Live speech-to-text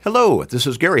Hello, this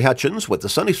is Gary Hutchins with the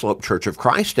Sunny Slope Church of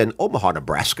Christ in Omaha,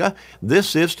 Nebraska.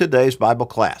 This is today's Bible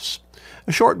class.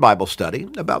 A short Bible study,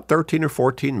 about 13 or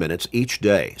 14 minutes each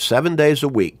day, 7 days a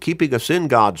week, keeping us in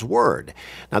God's Word.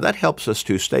 Now that helps us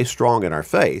to stay strong in our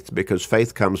faith, because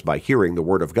faith comes by hearing the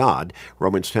Word of God,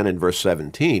 Romans 10 and verse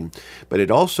 17, but it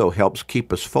also helps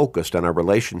keep us focused on our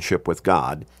relationship with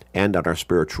God and on our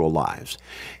spiritual lives.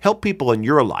 Help people in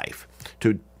your life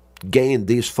to gain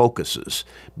these focuses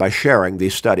by sharing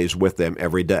these studies with them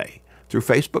every day through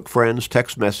Facebook friends,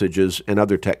 text messages, and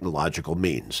other technological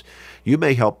means. You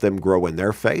may help them grow in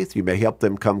their faith. You may help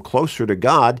them come closer to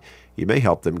God. You may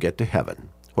help them get to heaven.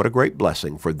 What a great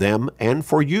blessing for them and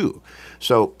for you.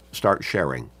 So start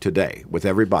sharing today with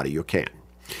everybody you can.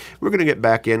 We're going to get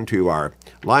back into our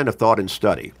line of thought and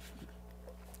study.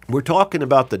 We're talking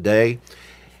about the day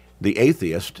the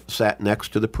atheist sat next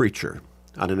to the preacher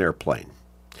on an airplane.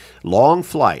 Long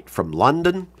flight from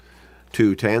London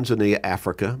to Tanzania,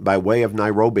 Africa, by way of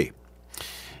Nairobi.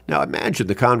 Now imagine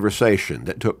the conversation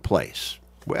that took place.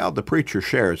 Well, the preacher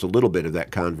shares a little bit of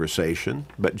that conversation,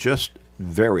 but just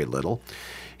very little.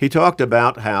 He talked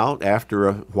about how, after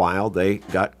a while, they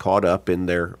got caught up in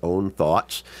their own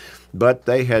thoughts, but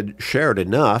they had shared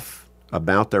enough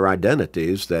about their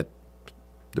identities that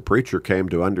the preacher came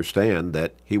to understand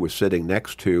that he was sitting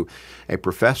next to a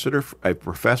professor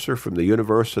from the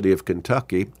University of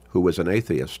Kentucky who was an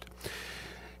atheist.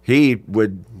 He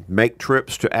would make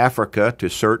trips to Africa to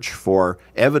search for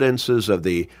evidences of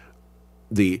the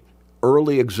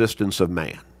early existence of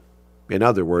man. In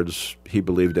other words, he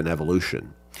believed in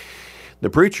evolution. The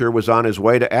preacher was on his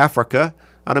way to Africa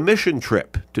on a mission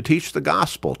trip to teach the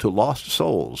gospel to lost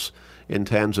souls in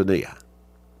Tanzania.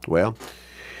 Well,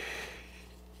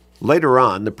 later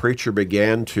on, the preacher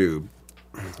began to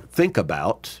think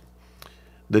about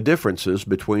the differences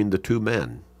between the two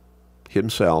men,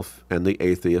 himself and the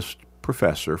atheist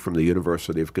professor from the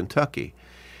University of Kentucky.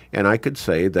 And I could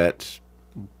say that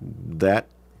that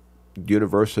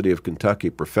University of Kentucky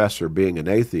professor, being an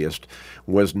atheist,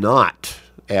 was not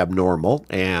abnormal,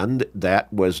 and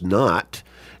that was not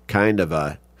kind of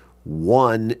a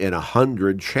 1 in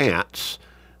 100 chance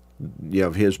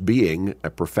of his being a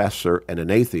professor and an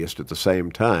atheist at the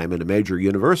same time in a major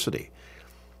university.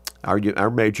 Our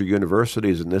major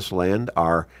universities in this land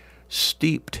are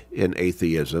steeped in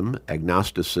atheism,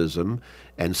 agnosticism,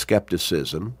 and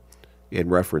skepticism in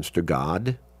reference to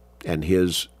God and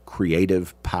His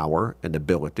creative power and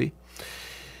ability.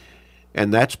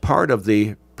 And that's part of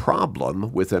the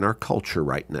problem within our culture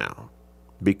right now,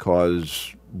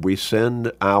 because we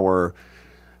send our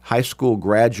high school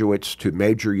graduates to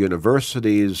major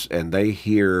universities, and they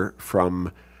hear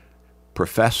from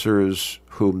professors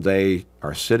whom they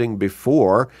are sitting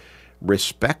before,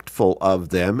 respectful of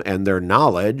them and their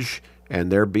knowledge,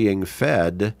 and they're being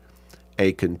fed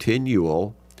a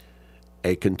continual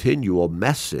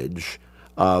message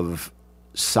of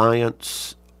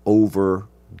science over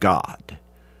God,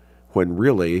 when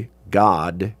really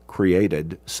God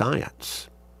created science.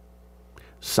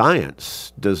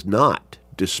 Science does not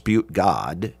dispute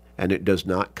God, and it does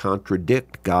not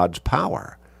contradict God's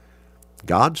power.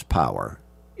 God's power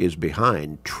is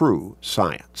behind true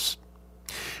science.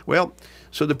 Well,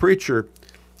 so the preacher,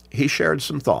 he shared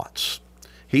some thoughts.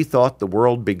 He thought the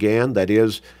world began, that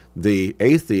is, the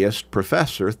atheist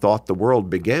professor thought the world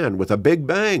began with a big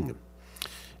bang.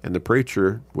 And the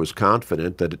preacher was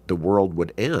confident that the world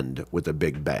would end with a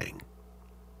big bang.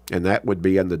 And that would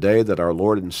be on the day that our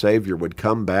Lord and Savior would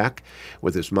come back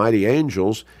with His mighty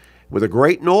angels with a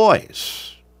great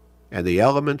noise, and the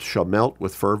elements shall melt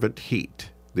with fervent heat.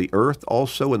 The earth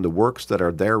also and the works that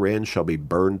are therein shall be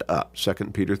burned up. 2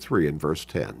 Peter 3 and verse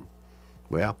 10.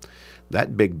 Well,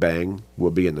 that big bang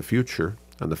will be in the future,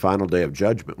 on the final day of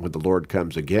judgment when the Lord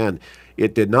comes again.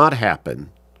 It did not happen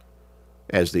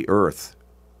as the earth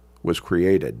was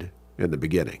created in the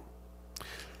beginning.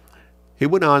 He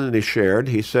went on and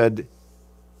he said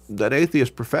that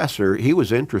atheist professor, he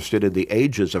was interested in the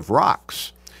ages of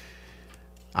rocks.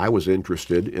 I was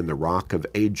interested in the rock of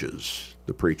ages,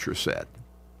 the preacher said.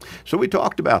 So we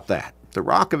talked about that, the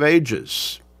rock of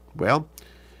ages. Well,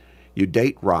 you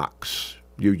date rocks.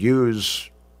 You use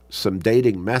some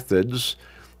dating methods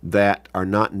that are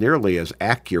not nearly as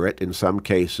accurate in some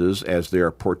cases as they're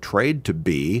portrayed to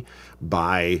be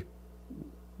by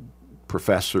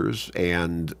professors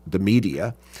and the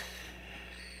media.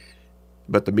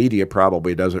 But the media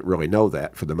probably doesn't really know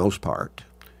that for the most part.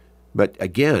 But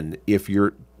again, if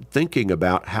you're thinking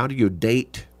about how do you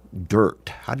date dirt,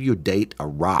 how do you date a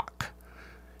rock,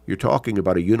 you're talking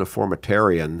about a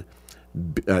uniformitarian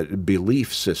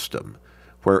belief system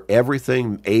where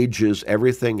everything ages,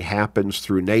 everything happens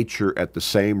through nature at the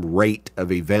same rate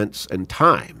of events and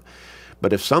time.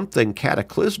 But if something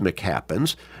cataclysmic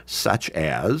happens, such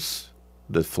as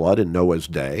the flood in Noah's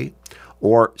day,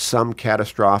 or some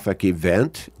catastrophic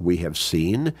event we have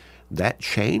seen, that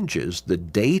changes the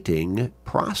dating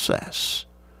process.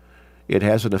 It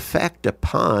has an effect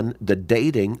upon the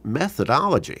dating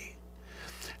methodology.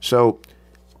 So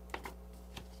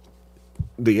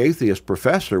the atheist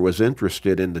professor was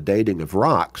interested in the dating of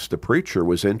rocks. The preacher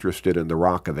was interested in the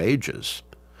rock of ages.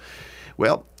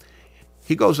 Well,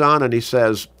 he goes on and he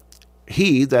says,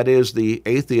 he, that is the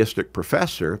atheistic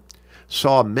professor,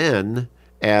 saw men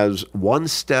as one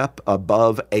step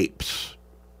above apes.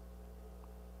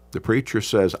 The preacher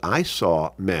says, I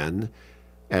saw men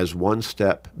as one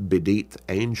step beneath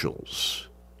angels.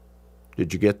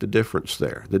 Did you get the difference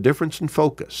there? The difference in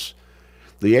focus.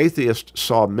 The atheist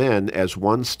saw men as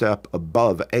one step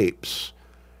above apes.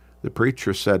 The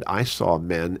preacher said, I saw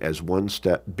men as one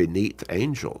step beneath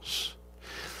angels.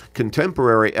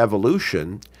 Contemporary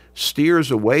evolution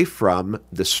steers away from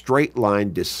the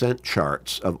straight-line descent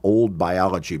charts of old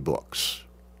biology books.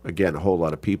 Again, a whole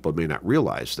lot of people may not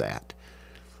realize that.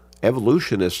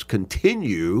 Evolutionists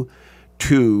continue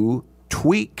to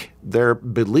tweak their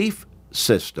belief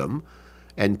system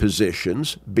and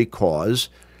positions because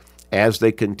as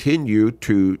they continue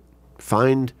to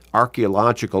find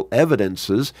archaeological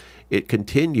evidences, it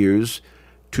continues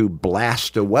to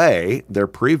blast away their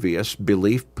previous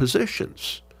belief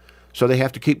positions. So they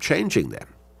have to keep changing them.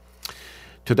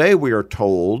 Today we are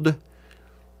told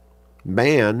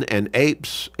man and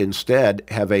apes instead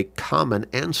have a common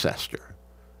ancestor.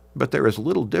 But there is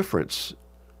little difference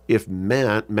if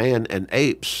man and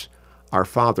apes are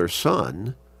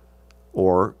father-son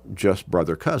or just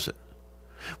brother-cousin.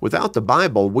 Without the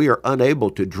Bible, we are unable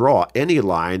to draw any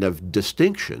line of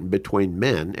distinction between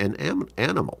men and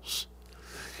animals.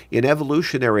 In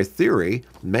evolutionary theory,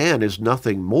 man is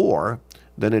nothing more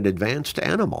than an advanced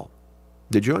animal.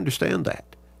 Did you understand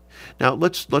that? Now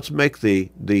let's make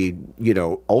the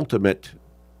ultimate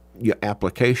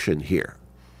application here.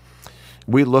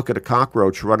 We look at a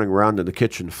cockroach running around in the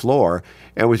kitchen floor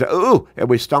and we say, ooh, and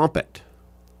we stomp it.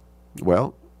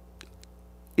 Well,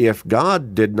 if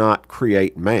God did not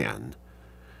create man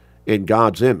in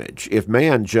God's image, if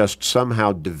man just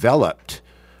somehow developed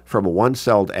from a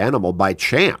one-celled animal by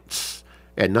chance,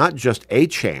 and not just a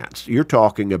chance, you're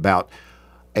talking about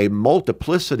a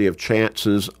multiplicity of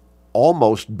chances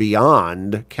almost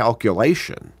beyond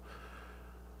calculation,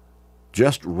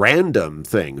 just random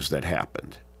things that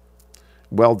happened,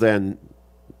 well then,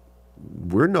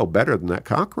 we're no better than that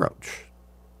cockroach.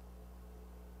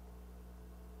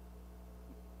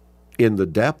 In the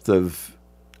depth of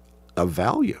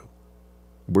value,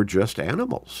 we're just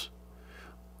animals.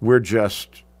 We're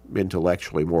just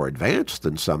intellectually more advanced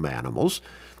than some animals,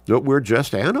 but we're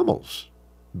just animals,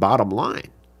 bottom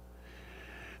line.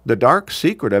 The dark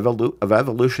secret of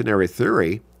evolutionary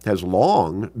theory has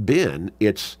long been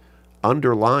its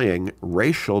underlying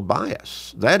racial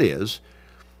bias. That is,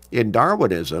 in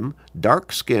Darwinism,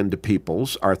 dark-skinned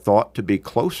peoples are thought to be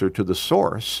closer to the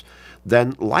source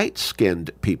than light-skinned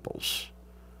peoples.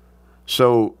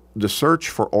 So the search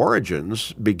for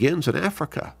origins begins in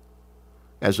Africa,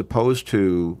 as opposed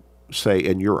to, say,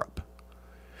 in Europe.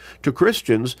 To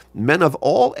Christians, men of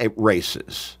all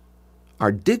races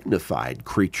are dignified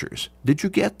creatures. Did you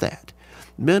get that?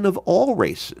 Men of all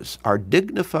races are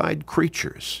dignified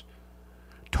creatures,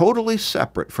 totally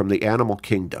separate from the animal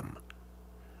kingdom.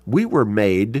 We were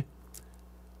made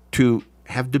to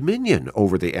have dominion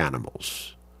over the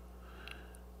animals.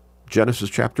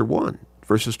 Genesis chapter 1,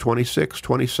 verses 26,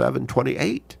 27,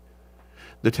 28.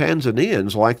 The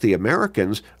Tanzanians, like the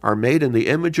Americans, are made in the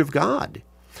image of God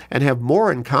and have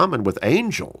more in common with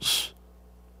angels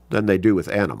than they do with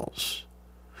animals.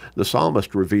 The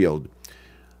psalmist revealed,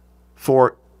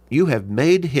 "For you have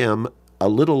made him a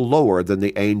little lower than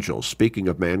the angels," speaking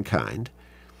of mankind,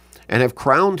 "and have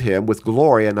crowned him with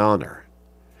glory and honor.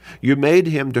 You made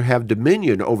him to have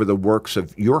dominion over the works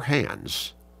of your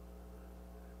hands.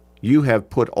 You have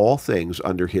put all things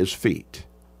under his feet."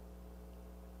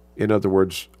 In other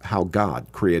words, how God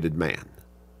created man.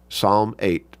 Psalm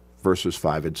 8, verses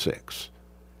 5 and 6.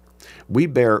 We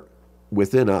bear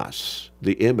within us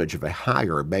the image of a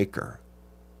higher maker.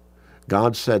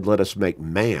 God said, let us make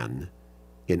man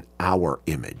in our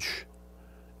image,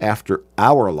 after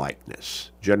our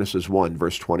likeness. Genesis 1,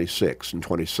 verse 26 and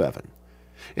 27.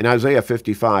 In Isaiah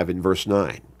 55, in verse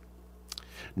 9.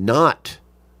 Not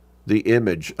the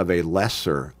image of a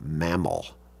lesser mammal.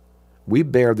 We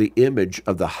bear the image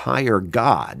of the higher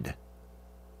God,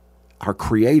 our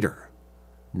Creator.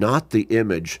 not the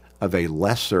image of a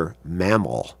lesser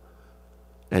mammal,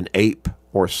 an ape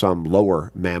or some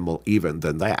lower mammal even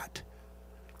than that.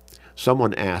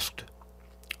 Someone asked,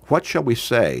 what shall we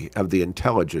say of the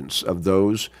intelligence of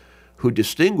those who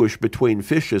distinguish between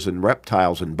fishes and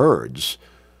reptiles and birds,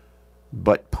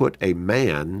 but put a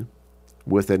man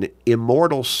with an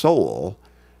immortal soul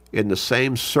in the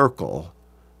same circle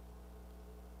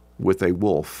with a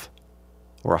wolf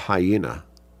or a hyena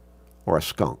or a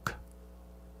skunk?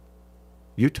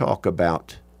 You talk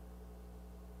about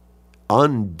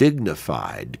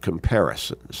undignified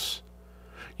comparisons.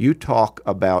 You talk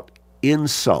about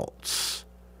insults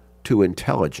to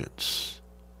intelligence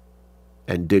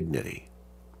and dignity.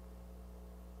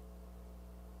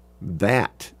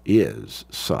 That is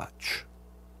such.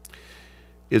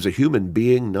 Is a human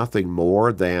being nothing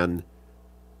more than,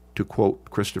 to quote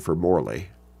Christopher Morley,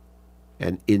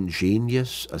 an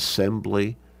ingenious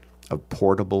assembly of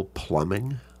portable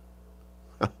plumbing?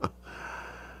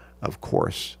 Of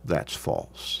course, that's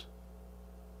false.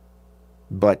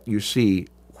 But you see,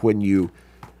 when you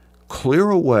clear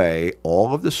away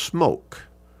all of the smoke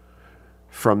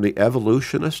from the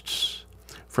evolutionists,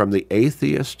 from the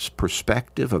atheists'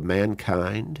 perspective of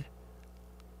mankind,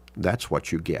 that's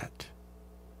what you get.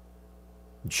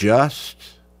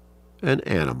 Just an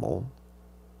animal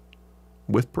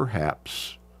with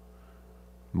perhaps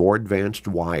more advanced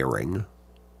wiring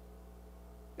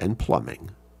and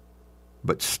plumbing,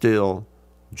 but still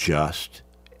just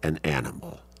an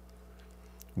animal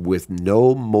with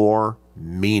no more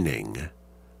meaning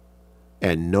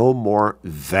and no more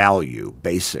value,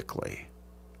 basically,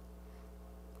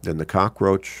 than the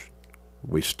cockroach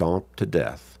we stomped to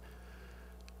death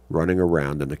running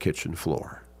around on the kitchen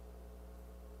floor.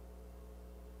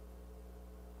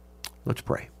 Let's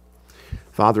pray.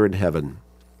 Father in heaven,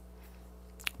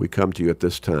 we come to you at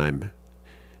this time,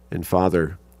 and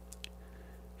Father,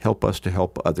 help us to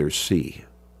help others see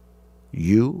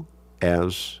you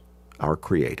as our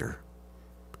Creator,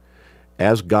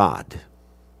 as God,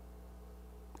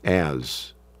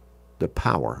 as the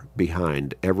power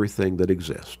behind everything that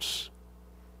exists.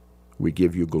 We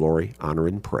give you glory, honor,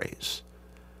 and praise,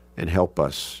 and help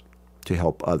us to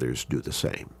help others do the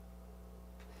same.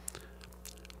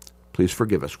 Please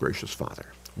forgive us, gracious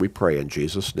Father. We pray in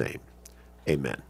Jesus' name. Amen.